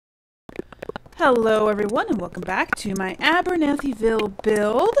Hello everyone and welcome back to my Abernathyville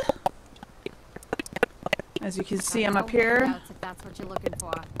build. As you can see, I'm up here. If that's what you're looking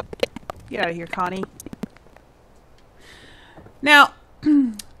for. Get out of here, Connie. Now,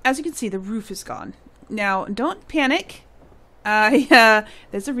 as you can see, the roof is gone. Now, don't panic.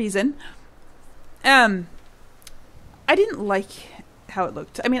 There's a reason. I didn't like how it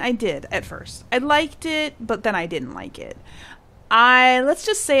looked. I mean, I did at first. I liked it, but then I didn't like it. Let's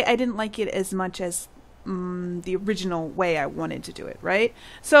just say I didn't like it as much as the original way I wanted to do it, right?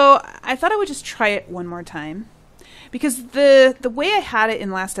 So I thought I would just try it one more time, because the way I had it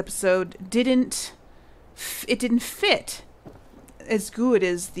in last episode didn't fit as good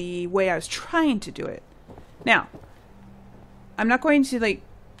as the way I was trying to do it. Now, I'm not going to like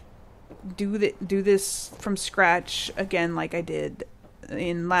do this from scratch again like I did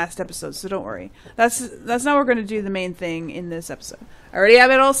in last episode, so don't worry. That's not what we're going to do the main thing in this episode. I already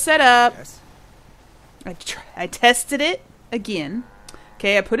have it all set up. Yes. I tested it again.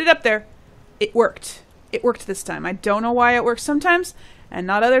 Okay, I put it up there. It worked. It worked this time. I don't know why it works sometimes and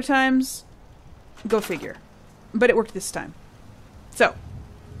not other times. Go figure. But it worked this time. So,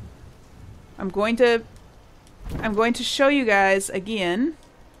 I'm going to show you guys again.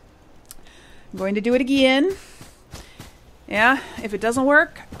 I'm going to do it again. Yeah, if it doesn't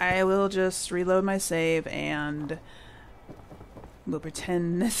work, I will just reload my save and we'll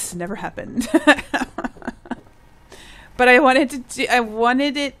pretend this never happened. But I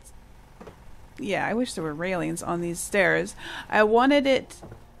wanted it. Yeah, I wish there were railings on these stairs. I wanted it.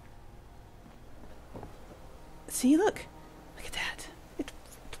 See, look at that. It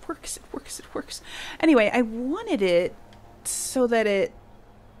works. It works. It works. Anyway, I wanted it so that it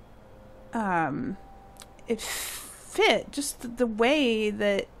fit just the way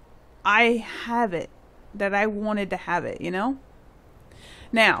that I have it, that I wanted to have it, you know?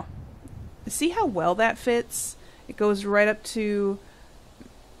 Now, see how well that fits? It goes right up to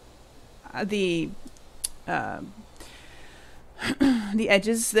the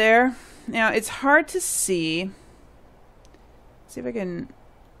edges there. Now, it's hard to see. See if I can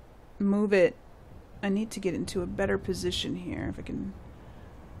move it. I need to get into a better position here. If I can...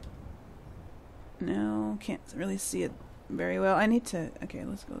 No, can't really see it very well. I need to... Okay,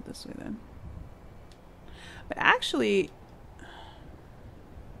 let's go this way then. But actually...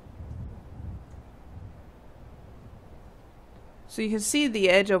 So you can see the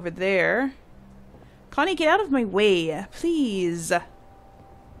edge over there. Connie, get out of my way, please.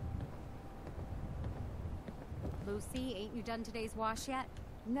 Lucy, ain't you done today's wash yet?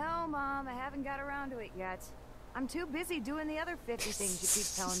 No, Mom, I haven't got around to it yet. I'm too busy doing the other 50 things you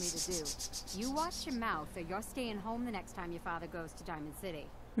keep telling me to do. You watch your mouth, or you're staying home the next time your father goes to Diamond City.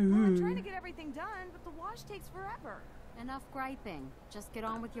 Well, I'm trying to get everything done, but the wash takes forever. Enough griping. Just get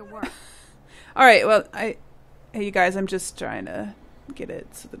on with your work. Alright, well, hey, you guys, I'm just trying to get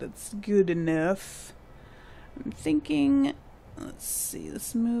it so that it's good enough. I'm thinking... Let's see,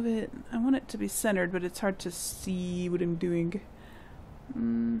 let's move it. I want it to be centered, but it's hard to see what I'm doing.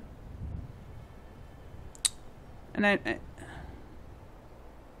 And I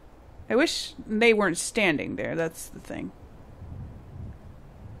wish they weren't standing there. That's the thing.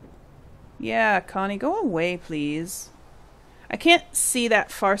 Yeah, Connie, go away, please. I can't see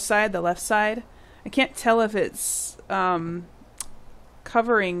that far side, the left side. I can't tell if it's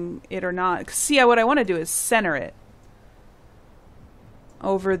covering it or not. See, what I want to do is center it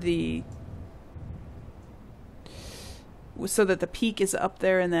over the... so that the peak is up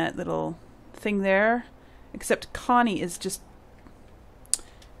there in that little thing there. Except Connie is just...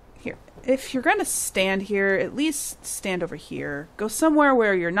 Here. If you're going to stand here, at least stand over here. Go somewhere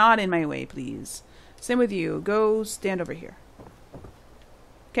where you're not in my way, please. Same with you. Go stand over here.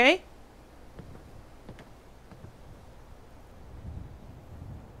 Okay?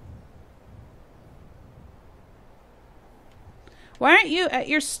 Why aren't you at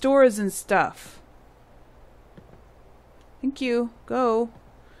your stores and stuff? Thank you. Go.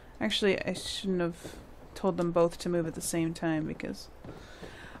 Actually, I shouldn't have told them both to move at the same time because...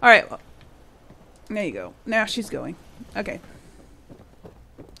 Alright, well, there you go. Now she's going. Okay.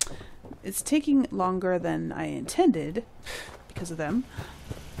 It's taking longer than I intended because of them.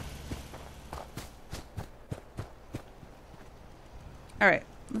 Alright,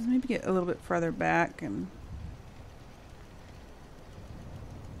 let's maybe get a little bit farther back and...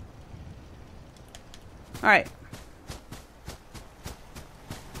 Alright.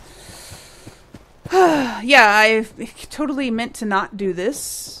 Yeah, I totally meant to not do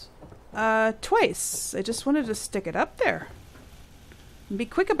this twice. I just wanted to stick it up there. And be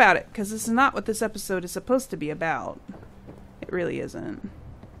quick about it, because this is not what this episode is supposed to be about. It really isn't.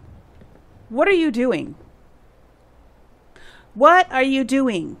 What are you doing? What are you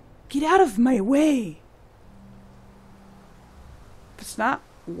doing? Get out of my way. If it's not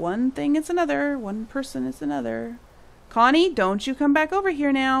one thing, it's another. One person, it's another. Connie, don't you come back over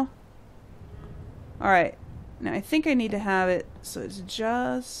here now. Alright. Now, I think I need to have it so it's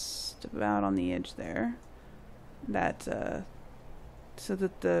just about on the edge there. That, so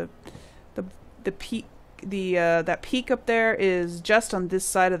that the peak, that peak up there is just on this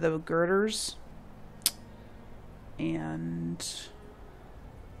side of the girders. And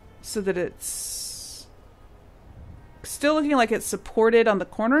so that it's still looking like it's supported on the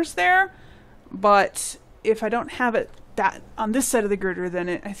corners there, but if I don't have it that on this side of the girder,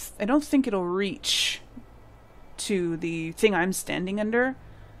 then I don't think it'll reach to the thing I'm standing under.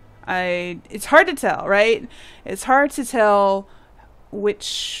 It's hard to tell, right? It's hard to tell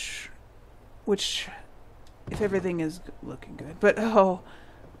which if everything is looking good, but oh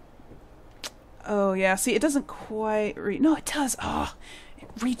yeah, see, it doesn't quite reach. No, it does. Oh, it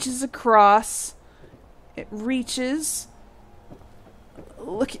reaches across. It reaches.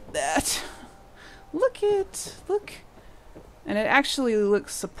 Look at that. Look. And it actually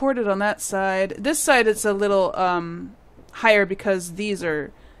looks supported on that side. This side it's a little higher because these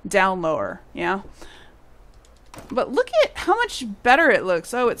are down lower, yeah? But look at how much better it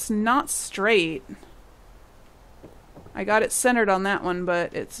looks. Oh, it's not straight. I got it centered on that one,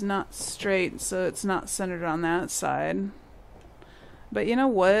 but it's not straight, so it's not centered on that side. But you know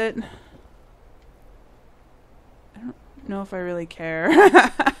what? I don't know if I really care.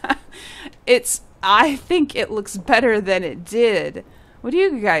 I think it looks better than it did. What do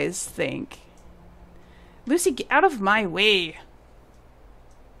you guys think? Lucy, get out of my way.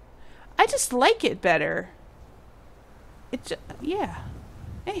 I just like it better. Yeah.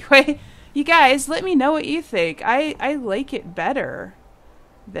 Anyway, you guys, let me know what you think. I like it better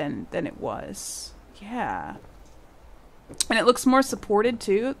than it was. Yeah. And it looks more supported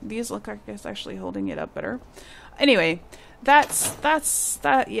too. These look like it's actually holding it up better. Anyway, that's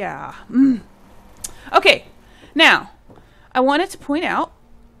that, yeah. Okay, now, I wanted to point out,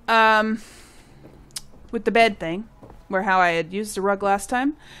 with the bed thing, how I had used a rug last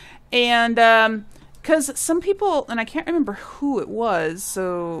time, and, because some people, and I can't remember who it was,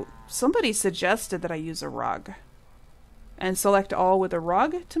 so somebody suggested that I use a rug, and select all with a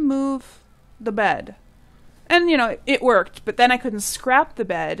rug to move the bed. And, you know, it worked, but then I couldn't scrap the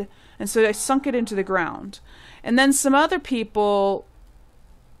bed, and so I sunk it into the ground. And then some other people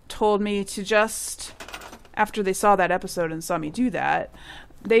told me to just, after they saw that episode and saw me do that,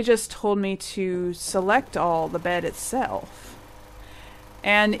 they just told me to select all the bed itself.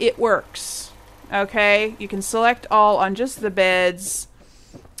 And it works. Okay? You can select all on just the beds,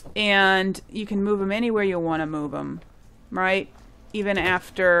 and you can move them anywhere you want to move them. Right? Even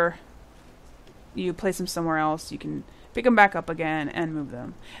after you place them somewhere else, you can pick them back up again and move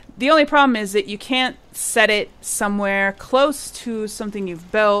them. The only problem is that you can't set it somewhere close to something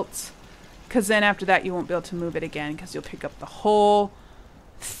you've built, because then after that you won't be able to move it again, because you'll pick up the whole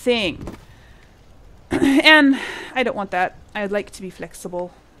thing. And I don't want that. I'd like to be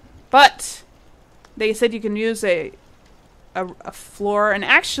flexible. But they said you can use a floor, and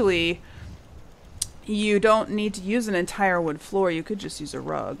actually you don't need to use an entire wood floor. You could just use a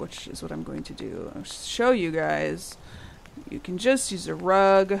rug, which is what I'm going to do. I'll show you guys. You can just use a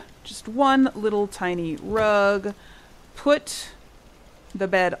rug, just one little tiny rug. Put the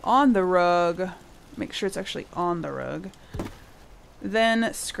bed on the rug. Make sure it's actually on the rug.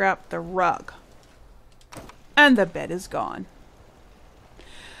 Then scrap the rug. And the bed is gone.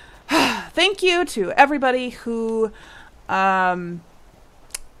 Thank you to everybody who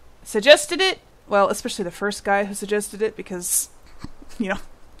suggested it. Well, especially the first guy who suggested it, because, you know,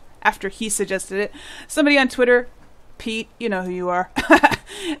 after he suggested it, somebody on Twitter, Pete, you know who you are,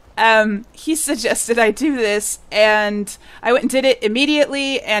 he suggested I do this, and I went and did it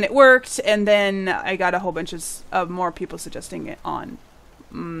immediately, and it worked, and then I got a whole bunch of more people suggesting it on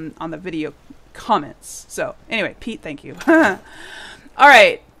the video comments. So, anyway, Pete, thank you.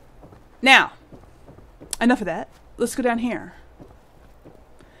 Alright, now, enough of that. Let's go down here.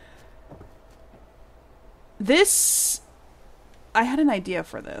 This, I had an idea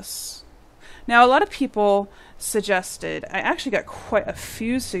for this. Now, a lot of people suggested, I actually got quite a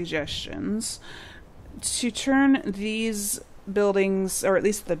few suggestions, to turn these buildings, or at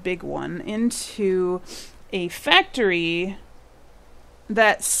least the big one, into a factory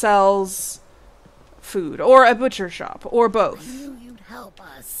that sells food, or a butcher shop, or both. I knew you'd help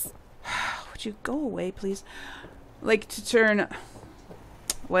us. Would you go away, please? Like, to turn...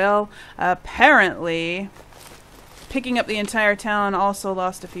 Well, apparently... picking up the entire town also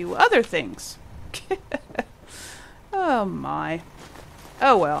lost a few other things. Oh my.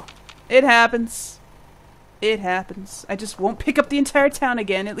 Oh well. It happens. It happens. I just won't pick up the entire town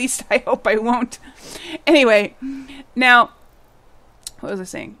again. At least I hope I won't. Anyway, now, what was I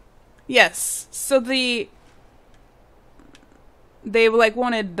saying? Yes, so they like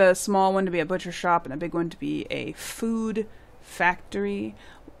wanted the small one to be a butcher shop and a big one to be a food factory.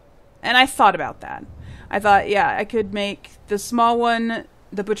 And I thought about that. I thought, yeah, I could make the small one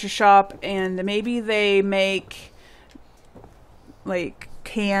the butcher shop, and maybe they make like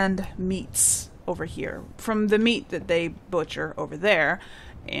canned meats over here from the meat that they butcher over there,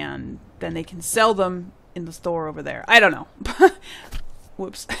 and then they can sell them in the store over there. I don't know.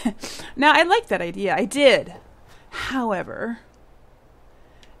 Whoops. Now, I like that idea. I did. However,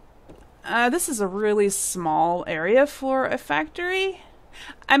 this is a really small area for a factory.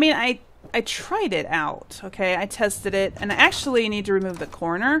 I mean, I tried it out, okay? I tested it, and I actually need to remove the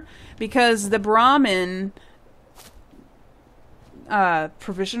corner because the Brahmin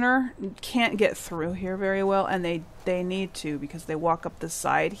provisioner can't get through here very well, and they need to because they walk up the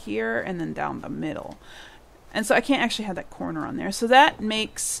side here and then down the middle. And so I can't actually have that corner on there. So that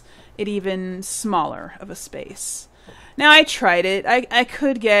makes it even smaller of a space. Now, I tried it. I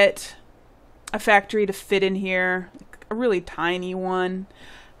could get a factory to fit in here, like a really tiny one.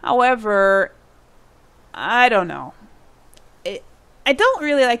 However, I don't know. I don't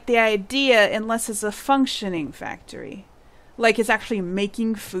really like the idea unless it's a functioning factory. Like it's actually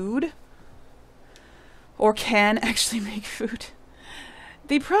making food. Or can actually make food.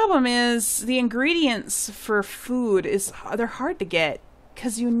 The problem is the ingredients for food they're hard to get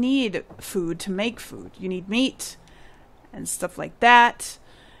because you need food to make food. You need meat and stuff like that.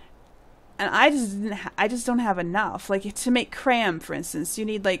 And I just don't have enough. Like to make cram, for instance, you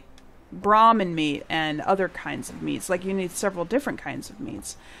need like Brahmin meat and other kinds of meats. Like you need several different kinds of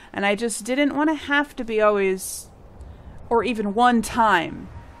meats. And I just didn't want to have to be always, or even one time,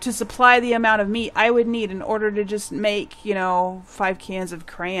 to supply the amount of meat I would need in order to just make, 5 cans of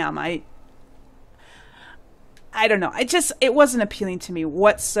cram. I don't know. It wasn't appealing to me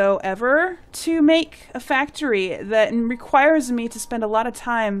whatsoever to make a factory that requires me to spend a lot of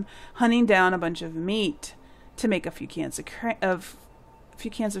time hunting down a bunch of meat to make a few cans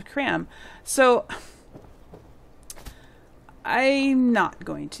of cram. So I'm not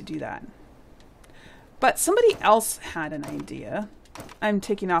going to do that. But somebody else had an idea. I'm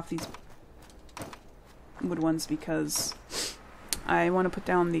taking off these wood ones because I want to put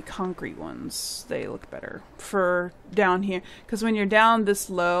down the concrete ones. They look better for down here. Because when you're down this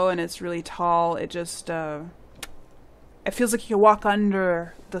low and it's really tall, it just, it feels like you can walk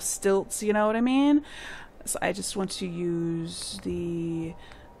under the stilts, you know what I mean? So I just want to use the,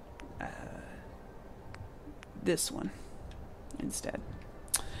 this one instead.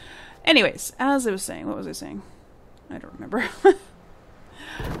 Anyways, as I was saying, what was I saying? I don't remember.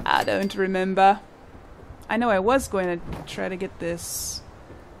 I don't remember. I know I was going to try to get this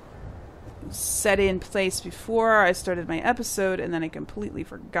set in place before I started my episode, and then I completely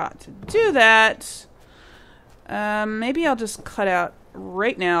forgot to do that. Maybe I'll just cut out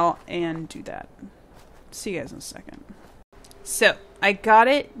right now and do that. See you guys in a second. So, I got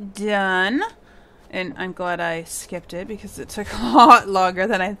it done, and I'm glad I skipped it because it took a lot longer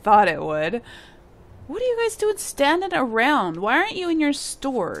than I thought it would. What are you guys doing standing around? Why aren't you in your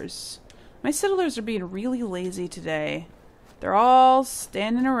stores? My settlers are being really lazy today. They're all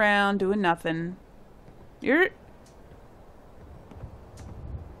standing around doing nothing. Who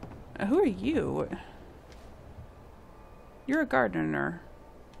are you? You're a gardener.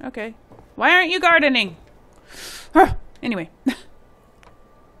 Okay. Why aren't you gardening? Anyway.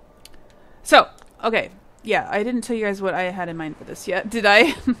 So, okay. Yeah, I didn't tell you guys what I had in mind for this yet, did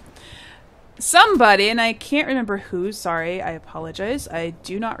I? Somebody, and I can't remember who, sorry, I apologize. I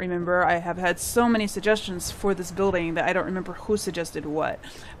do not remember. I have had so many suggestions for this building that I don't remember who suggested what.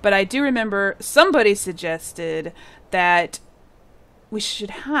 But I do remember somebody suggested that we should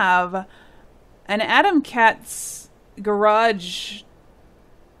have an Adam Cat's garage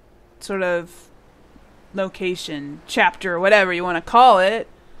sort of location, chapter, whatever you want to call it.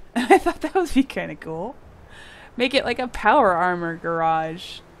 I thought that would be kind of cool. Make it like a power armor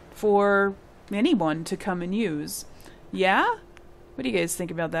garage for anyone to come and use. Yeah? What do you guys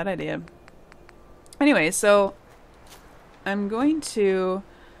think about that idea? Anyway, so I'm going to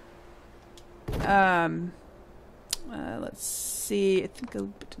let's see, I think I'll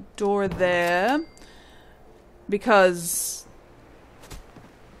put a door there because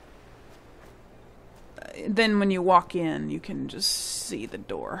then when you walk in you can just see the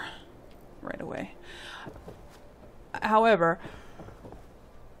door right away. However,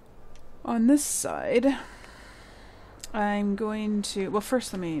 on this side, I'm going to... Well,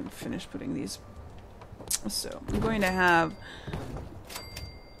 first let me finish putting these. So, I'm going to have...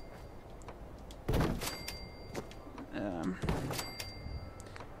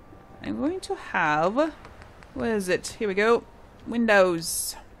 I'm going to have... What is it? Here we go.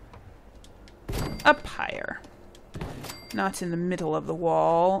 Windows. Up higher. Not in the middle of the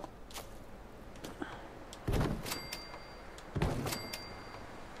wall.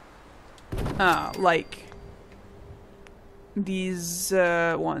 Like these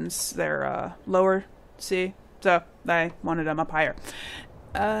ones. They're lower. See? So I wanted them up higher.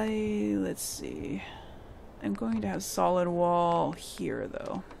 Let's see. I'm going to have solid wall here,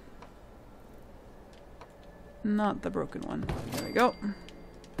 though. Not the broken one. There we go.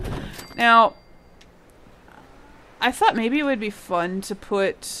 Now, I thought maybe it would be fun to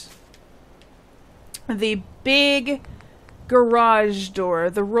put the big garage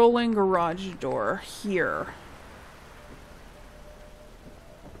door, the rolling garage door here.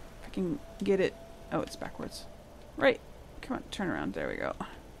 If I can get it. Oh, it's backwards. Right. Come on, turn around. There we go.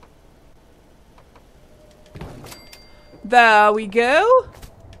 There we go.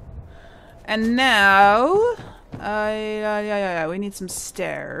 And now, we need some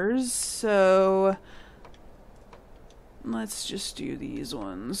stairs. So let's just do these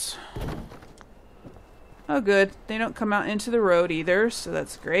ones. Oh, good. They don't come out into the road either, so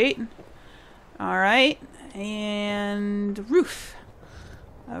that's great. All right, and roof.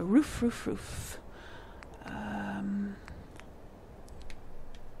 Roof.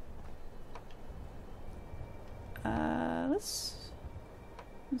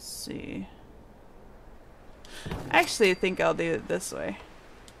 Let's see. Actually, I think I'll do it this way.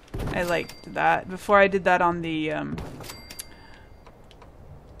 I liked that. Before I did that on the,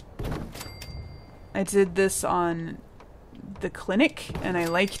 I did this on the clinic, and I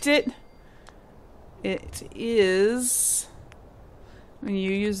liked it. It is... When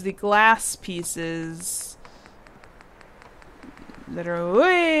you use the glass pieces that are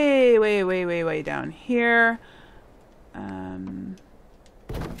way down here.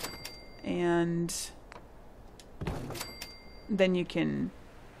 And then you can...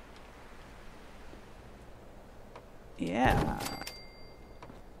 Yeah.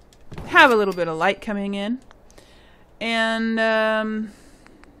 Have a little bit of light coming in. And,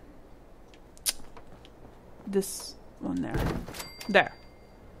 this one there. There.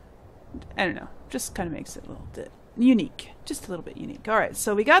 I don't know. Just kind of makes it a little bit unique. Just a little bit unique. Alright,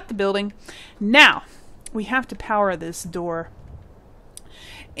 so we got the building. Now, we have to power this door.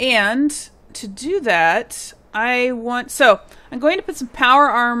 And to do that, I'm going to put some power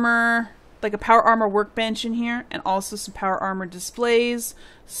armor, like a power armor workbench in here, and also some power armor displays.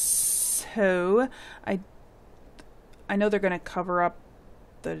 So, I know they're going to cover up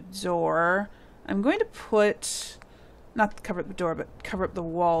the door. I'm going to put... Not cover up the door, but cover up the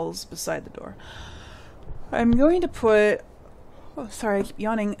walls beside the door. I'm going to put... Oh, sorry, I keep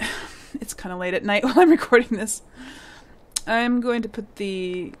yawning. It's kind of late at night while I'm recording this. I'm going to put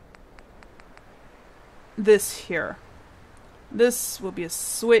this here. This will be a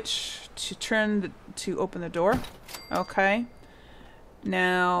switch to open the door. Okay.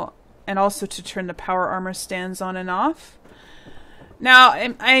 Now, and also to turn the power armor stands on and off. Now,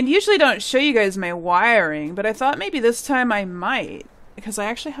 I usually don't show you guys my wiring, but I thought maybe this time I might, because I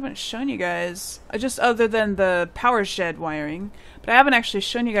actually haven't shown you guys, just other than the power shed wiring, but I haven't actually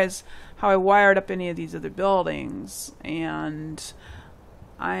shown you guys how I wired up any of these other buildings, and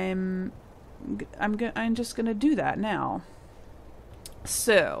I'm just gonna do that now.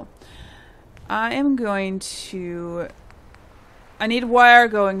 So, I am going to... I need wire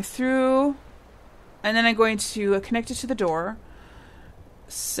going through, and then I'm going to connect it to the door.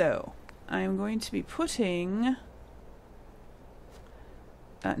 So, I'm going to be putting...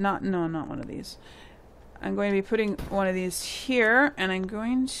 not one of these. I'm going to be putting one of these here, and I'm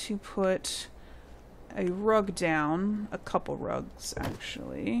going to put a rug down. A couple rugs,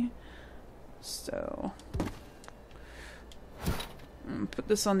 actually. So, I'm going to put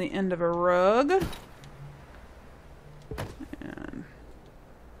this on the end of a rug. And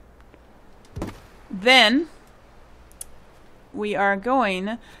then we are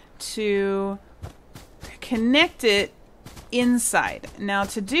going to connect it inside. Now,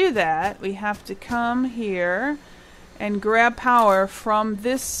 to do that, we have to come here and grab power from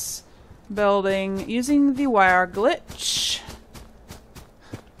this building using the wire glitch.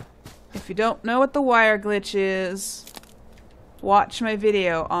 If you don't know what the wire glitch is, watch my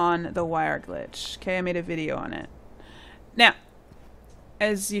video on the wire glitch. Okay, I made a video on it. Now,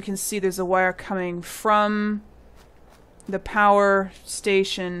 as you can see, there's a wire coming from the power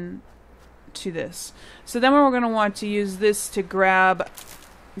station to this. So then we're going to want to use this to grab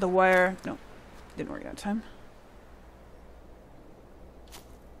the wire. No, didn't work out time.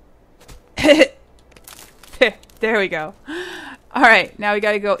 There we go. Alright, now we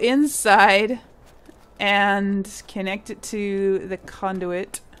got to go inside and connect it to the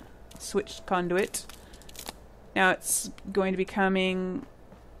conduit, switched conduit. Now it's going to be coming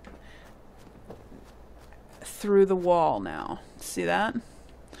through the wall now. See that?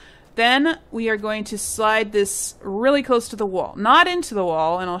 Then we are going to slide this really close to the wall. Not into the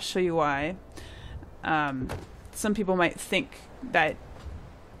wall, and I'll show you why. Some people might think that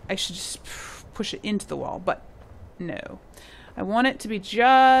I should just push it into the wall, but no. I want it to be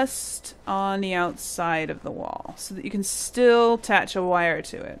just on the outside of the wall so that you can still attach a wire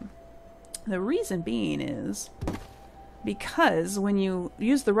to it. The reason being is because when you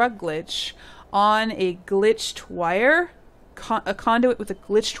use the rug glitch on a glitched wire, a conduit with a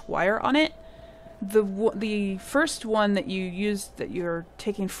glitched wire on it, the first one that you use that you're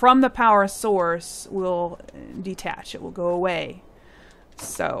taking from the power source will detach. It will go away.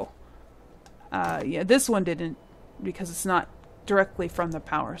 So, yeah, this one didn't because it's not directly from the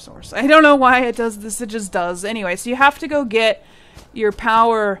power source. I don't know why it does this. It just does. Anyway, so you have to go get your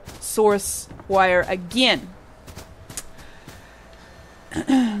power source wire again.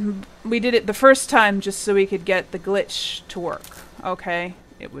 We did it the first time just so we could get the glitch to work. Okay,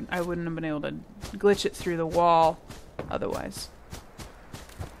 I wouldn't have been able to glitch it through the wall otherwise.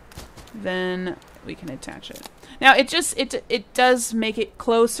 Then we can attach it. Now it does make it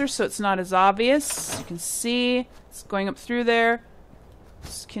closer so it's not as obvious. You can see it's going up through there.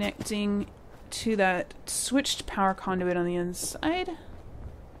 It's connecting to that switched power conduit on the inside.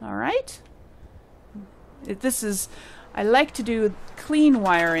 Alright. I like to do clean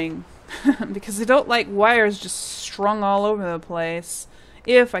wiring because I don't like wires just strung all over the place.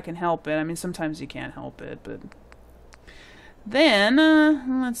 If I can help it. I mean, sometimes you can't help it, but... Then,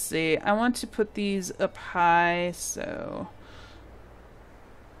 let's see. I want to put these up high, so...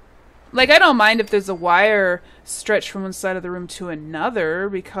 Like, I don't mind if there's a wire stretched from one side of the room to another,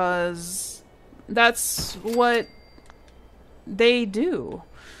 because that's what they do.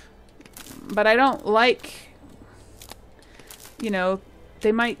 But I don't like... You know,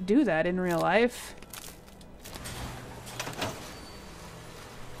 they might do that in real life.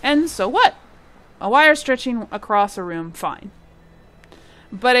 And so what? A wire stretching across a room, fine.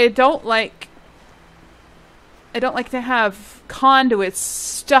 But I don't like to have conduits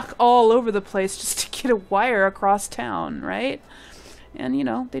stuck all over the place just to get a wire across town, right? And, you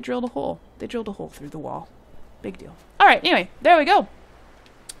know, they drilled a hole. They drilled a hole through the wall. Big deal. Alright, anyway, there we go.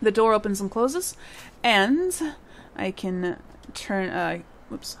 The door opens and closes. And I can I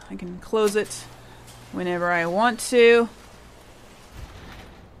can close it whenever I want to.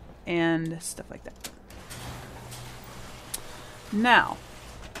 And stuff like that. Now,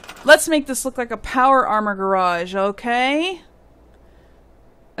 let's make this look like a power armor garage, okay?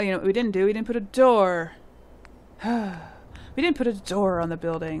 Oh, you know what we didn't do? We didn't put a door. We didn't put a door on the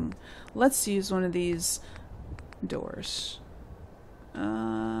building. Let's use one of these doors.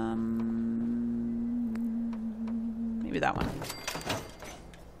 Maybe that one.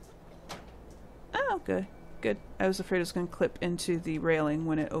 Oh, good. Good. I was afraid it was going to clip into the railing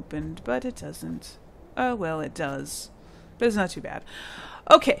when it opened, but it doesn't. Oh, well, it does. But it's not too bad.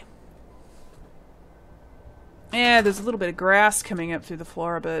 Okay. Yeah, there's a little bit of grass coming up through the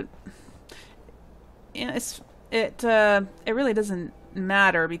floor, but... Yeah, it really doesn't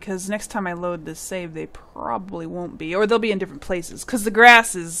matter, because next time I load this save, they probably won't be. Or they'll be in different places, because the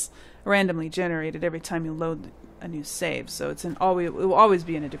grass is randomly generated every time you load a new save, so it will always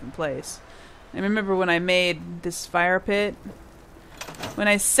be in a different place. I remember when I made this fire pit, when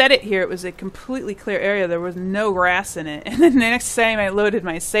I set it here, it was a completely clear area. There was no grass in it. And then the next time I loaded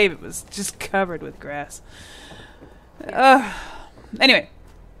my save, it was just covered with grass. Anyway.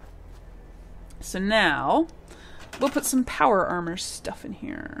 So now, we'll put some power armor stuff in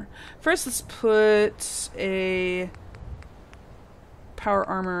here. First, let's put a power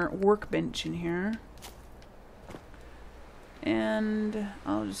armor workbench in here. And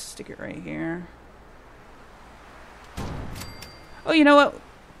I'll just stick it right here. Oh, you know what?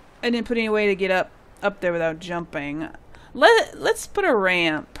 I didn't put any way to get up there without jumping. Let's put a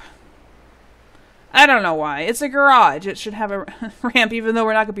ramp. I don't know why. It's a garage. It should have a ramp, even though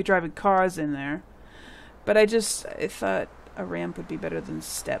we're not going to be driving cars in there. But I thought a ramp would be better than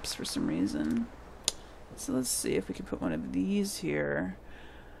steps for some reason. So let's see if we can put one of these here.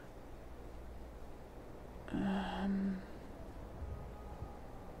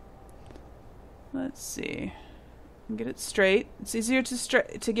 Let's see. Get it straight. It's easier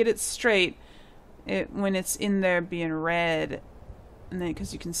to get it straight when it's in there being red, and then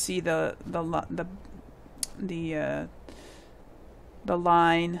because you can see the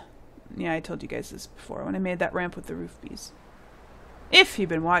line. Yeah, I told you guys this before when I made that ramp with the roof bees. If you've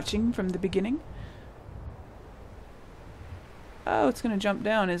been watching from the beginning. Oh, it's gonna jump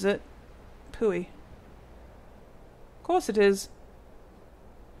down, is it? Pooey. Of course it is.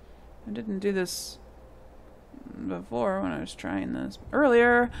 I didn't do this before when I was trying this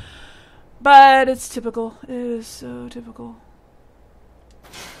earlier, but it's typical. It is so typical.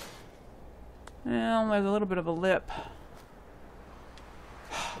 Well, there's a little bit of a lip.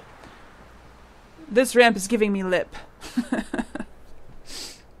 This ramp is giving me lip.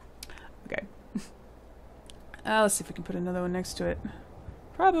 Okay. Let's see if we can put another one next to it.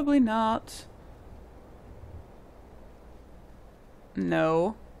 Probably not.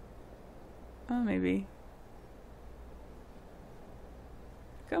 No. Oh, maybe.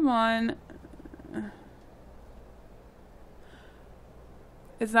 Come on.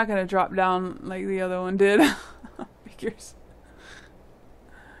 It's not gonna drop down like the other one did. Figures.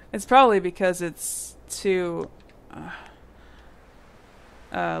 It's probably because it's too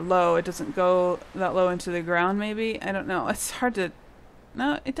low. It doesn't go that low into the ground, maybe? I don't know. It's hard to...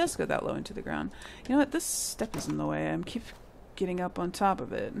 No, it does go that low into the ground. You know what? This step is in the way. I'm keep getting up on top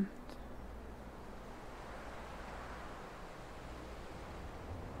of it.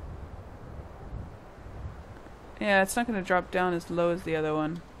 Yeah, it's not going to drop down as low as the other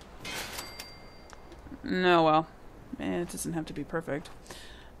one. No, well. It doesn't have to be perfect.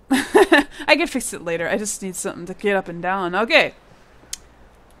 I can fix it later. I just need something to get up and down. Okay.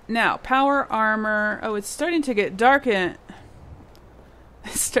 Now, power armor. Oh, it's starting to get dark in...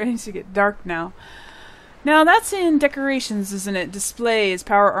 It's starting to get dark now. Now, that's in decorations, isn't it? Displays.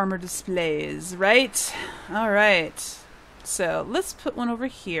 Power armor displays, right? Alright. So, let's put one over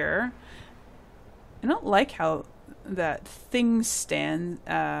here. I don't like how that thing stand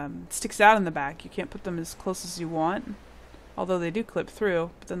sticks out in the back. You can't put them as close as you want. Although they do clip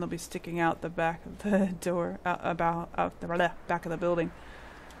through, but then they'll be sticking out the back of the door, out the back of the building.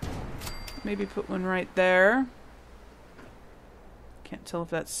 Maybe put one right there. Can't tell if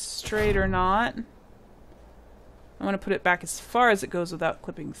that's straight or not. I want to put it back as far as it goes without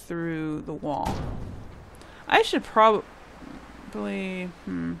clipping through the wall. I should probably... I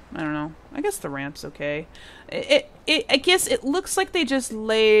don't know. I guess the ramp's okay. I guess it looks like they just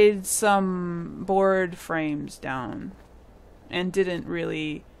laid some board frames down and didn't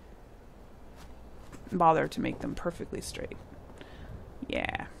really bother to make them perfectly straight.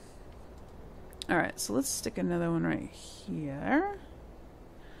 Yeah. Alright, so let's stick another one right here.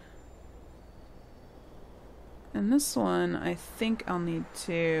 And this one, I think I'll need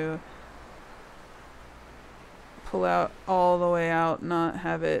to pull out all the way out, not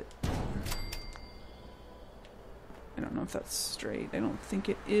have it... I don't know if that's straight. I don't think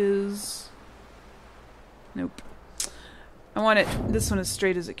it is. Nope. I want it, this one as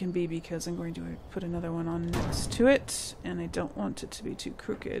straight as it can be because I'm going to put another one on next to it, and I don't want it to be too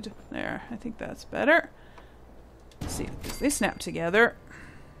crooked. There, I think that's better. Let's see, because they snap together.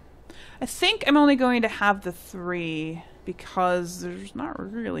 I think I'm only going to have the 3 because there's not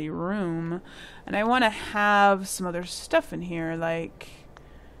really room, and I want to have some other stuff in here, like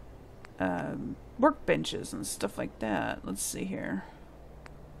workbenches and stuff like that. Let's see here.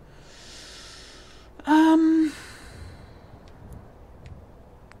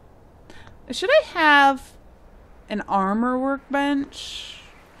 Should I have an armor workbench?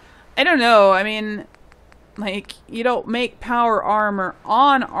 I don't know. I mean, like, you don't make power armor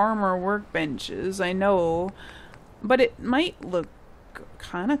on armor workbenches, I know. But it might look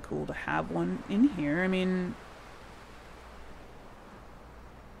kind of cool to have one in here. I mean,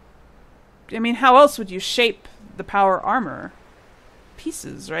 how else would you shape the power armor?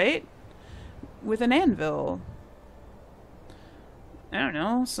 Pieces, right? With an anvil. I don't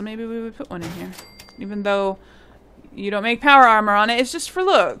know, so maybe we would put one in here. Even though you don't make power armor on it, it's just for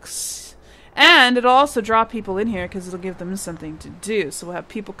looks. And it'll also draw people in here because it'll give them something to do. So we'll have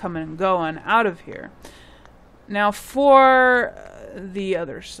people coming and going out of here. Now for the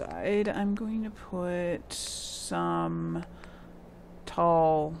other side, I'm going to put some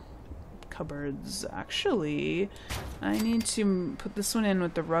tall cupboards. Actually, I need to put this one in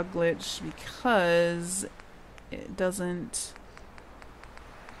with the rug glitch because it doesn't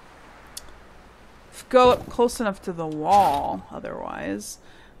go up close enough to the wall otherwise.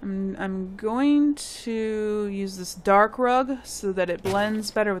 I'm going to use this dark rug so that it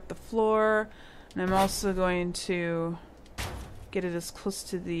blends better with the floor, and I'm also going to get it as close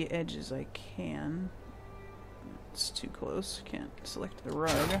to the edge as I can. It's too close. Can't select the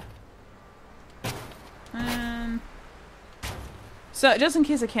rug. And so, just in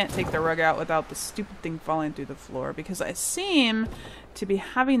case I can't take the rug out without the stupid thing falling through the floor, because I seem to be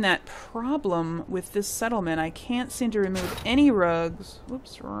having that problem with this settlement. I can't seem to remove any rugs.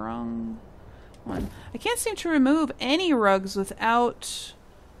 Whoops, wrong one. I can't seem to remove any rugs without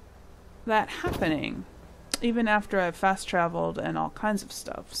that happening, even after I've fast traveled and all kinds of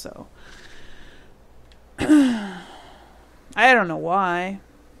stuff. So I don't know why.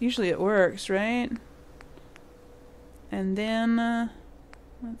 Usually it works, right? And then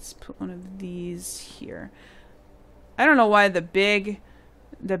let's put one of these here. I don't know why the big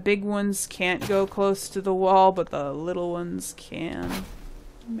ones can't go close to the wall, but the little ones can.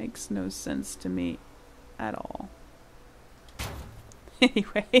 It makes no sense to me at all.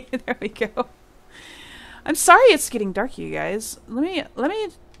 Anyway, there we go. I'm sorry it's getting dark, you guys. Let me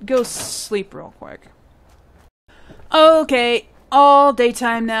go sleep real quick. Okay, all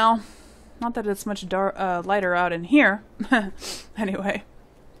daytime now. Not that it's much lighter out in here. Anyway.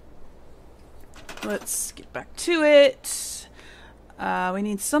 Let's get back to it. We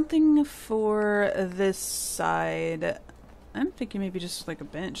need something for this side. I'm thinking maybe just like a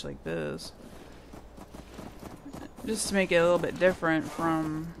bench like this. Just to make it a little bit different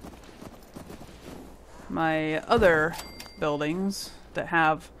from my other buildings that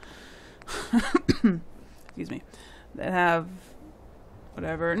have excuse me, that have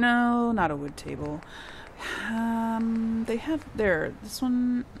whatever. No, not a wood table. They have there. This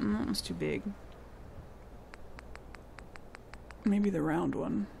one, that one's too big. Maybe the round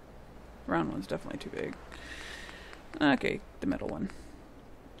one. The round one's definitely too big. Okay, the metal one.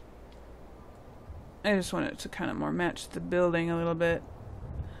 I just want it to kind of more match the building a little bit.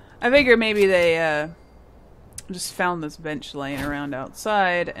 I figure maybe they just found this bench laying around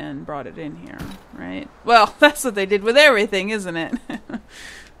outside and brought it in here, right? Well, that's what they did with everything, isn't it?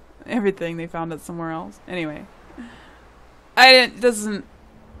 Everything they found it somewhere else. Anyway,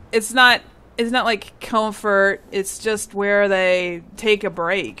 it's not like comfort. It's just where they take a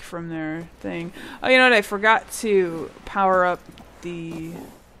break from their thing. Oh, you know what? I forgot to power up the.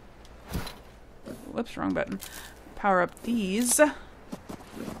 Whoops, wrong button. Power up these.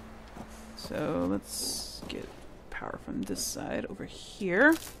 So let's get power from this side over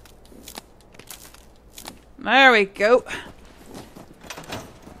here. There we go.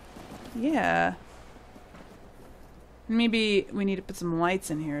 Yeah. Maybe we need to put some lights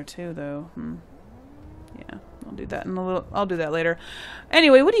in here too, though. Yeah, I'll do that in a little. I'll do that later.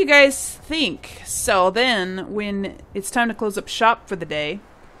 Anyway, what do you guys think? So then, when it's time to close up shop for the day,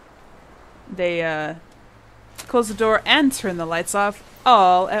 they close the door and turn the lights off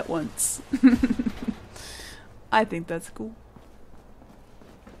all at once. I think that's cool.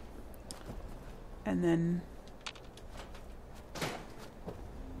 And then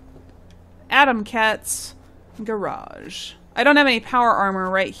Adam Cat's garage. I don't have any power armor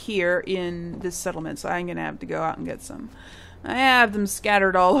right here in this settlement, so I'm gonna have to go out and get some. I have them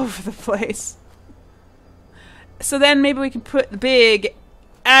scattered all over the place. So then maybe we can put the big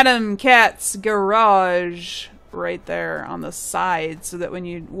Adam Cat's garage right there on the side, so that when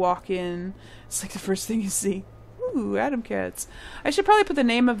you walk in, it's like the first thing you see. Ooh, Adam Cat's. I should probably put the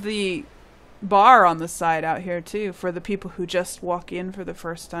name of the bar on the side out here too, for the people who just walk in for the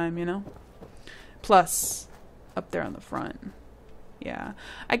first time, you know? Plus, up there on the front. Yeah.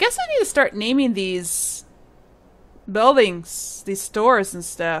 I guess I need to start naming these buildings, these stores and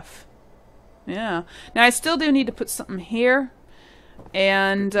stuff. Yeah. Now, I still do need to put something here.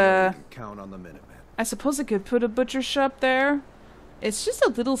 And, count on the Minuteman. I suppose I could put a butcher shop there. It's just a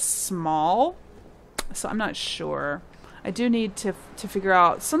little small, so I'm not sure. I do need to figure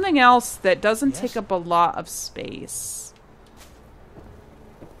out something else that doesn't take up a lot of space.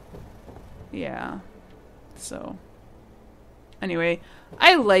 Yeah. So, anyway,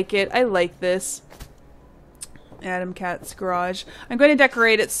 I like it. I like this. Adam Cat's garage. I'm going to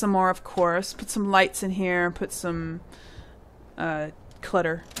decorate it some more, of course. Put some lights in here. Put some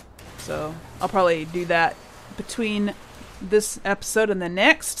clutter. So, I'll probably do that between this episode and the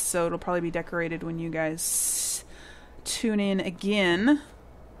next. So, it'll probably be decorated when you guys tune in again.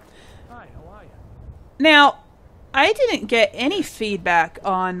 Hi, how are you? Now, I didn't get any feedback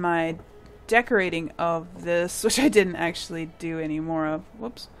on my decorating of this, which I didn't actually do any more of.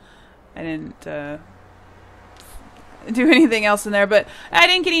 Whoops. I didn't do anything else in there, but I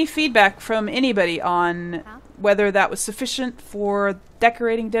didn't get any feedback from anybody on whether that was sufficient for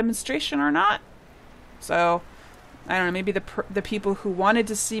decorating demonstration or not. So, I don't know, maybe the people who wanted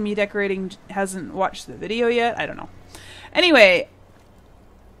to see me decorating hasn't watched the video yet. I don't know. Anyway,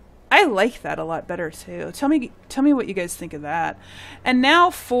 I like that a lot better too. Tell me what you guys think of that. And now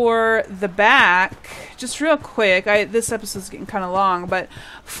for the back, just real quick. This episode's getting kind of long, but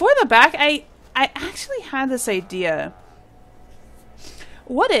for the back, I actually had this idea.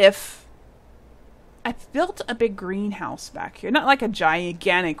 What if I built a big greenhouse back here? Not like a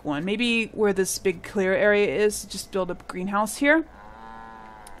gigantic one. Maybe where this big clear area is, just build a greenhouse here.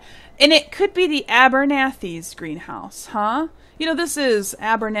 And it could be the Abernathy's greenhouse, huh? You know, this is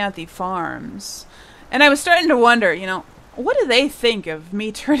Abernathy Farms. And I was starting to wonder, you know, what do they think of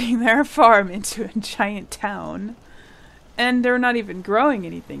me turning their farm into a giant town? And they're not even growing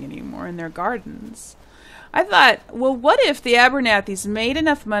anything anymore in their gardens. I thought, well, what if the Abernathys made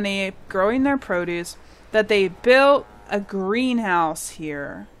enough money growing their produce that they built a greenhouse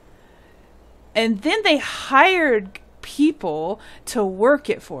here? And then they hired people to work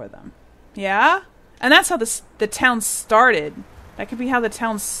it for them. Yeah? And that's how the town started. That could be how the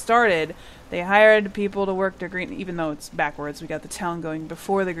town started. They hired people to work their green, even though it's backwards. We got the town going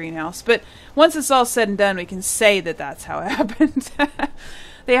before the greenhouse. But once it's all said and done, we can say that that's how it happened.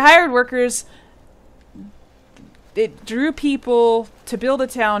 They hired workers. It drew people to build a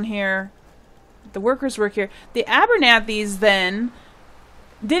town here. The workers work here. The Abernathys then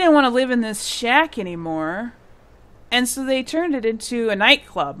didn't want to live in this shack anymore. And so they turned it into a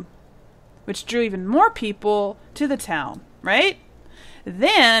nightclub, which drew even more people to the town, right?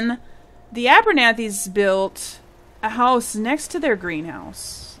 Then the Abernathys built a house next to their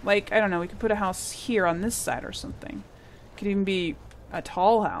greenhouse. Like, I don't know, we could put a house here on this side or something. It could even be a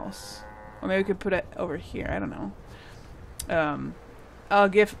tall house. Or maybe we could put it over here, I don't know. I'll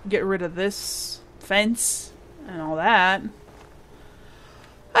get rid of this fence and all that.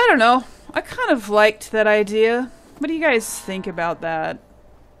 I don't know. I kind of liked that idea. What do you guys think about that?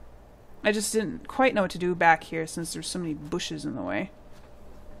 I just didn't quite know what to do back here since there's so many bushes in the way.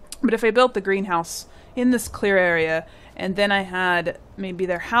 But if I built the greenhouse in this clear area, and then I had maybe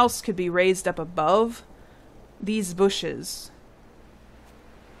their house could be raised up above these bushes.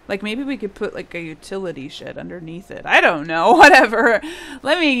 Like maybe we could put like a utility shed underneath it. I don't know. Whatever.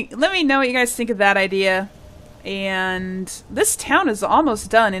 Let me know what you guys think of that idea. And this town is almost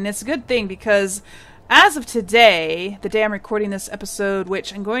done, and it's a good thing because as of today, the day I'm recording this episode,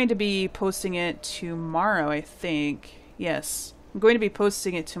 which I'm going to be posting it tomorrow, I think. Yes, I'm going to be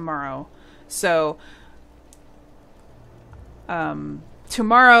posting it tomorrow. So,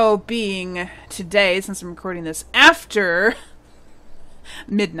 tomorrow being today, since I'm recording this after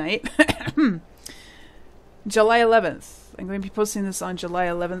midnight, July 11th. I'm going to be posting this on July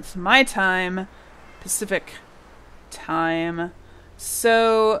 11th, my time, Pacific time.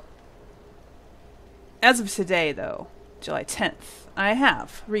 So, as of today, though, July 10th, I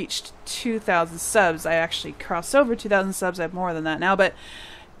have reached 2,000 subs. I actually crossed over 2,000 subs. I have more than that now, but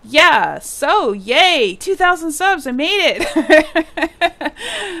yeah, so yay, 2,000 subs. I made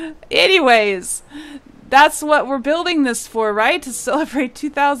it. Anyways, that's what we're building this for, right? To celebrate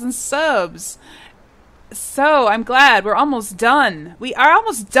 2,000 subs. So I'm glad we're almost done. We are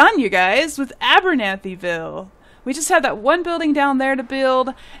almost done, you guys, with Abernathyville. We just have that one building down there to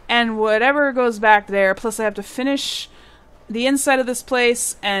build, and whatever goes back there. Plus, I have to finish the inside of this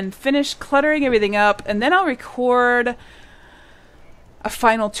place and finish cluttering everything up, and then I'll record a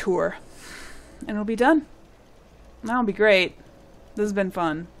final tour, and it'll be done. That'll be great. This has been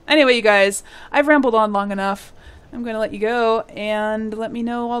fun. Anyway, you guys, I've rambled on long enough. I'm going to let you go and let me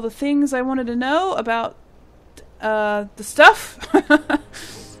know all the things I wanted to know about the stuff.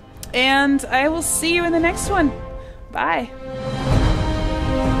 And I will see you in the next one. Bye.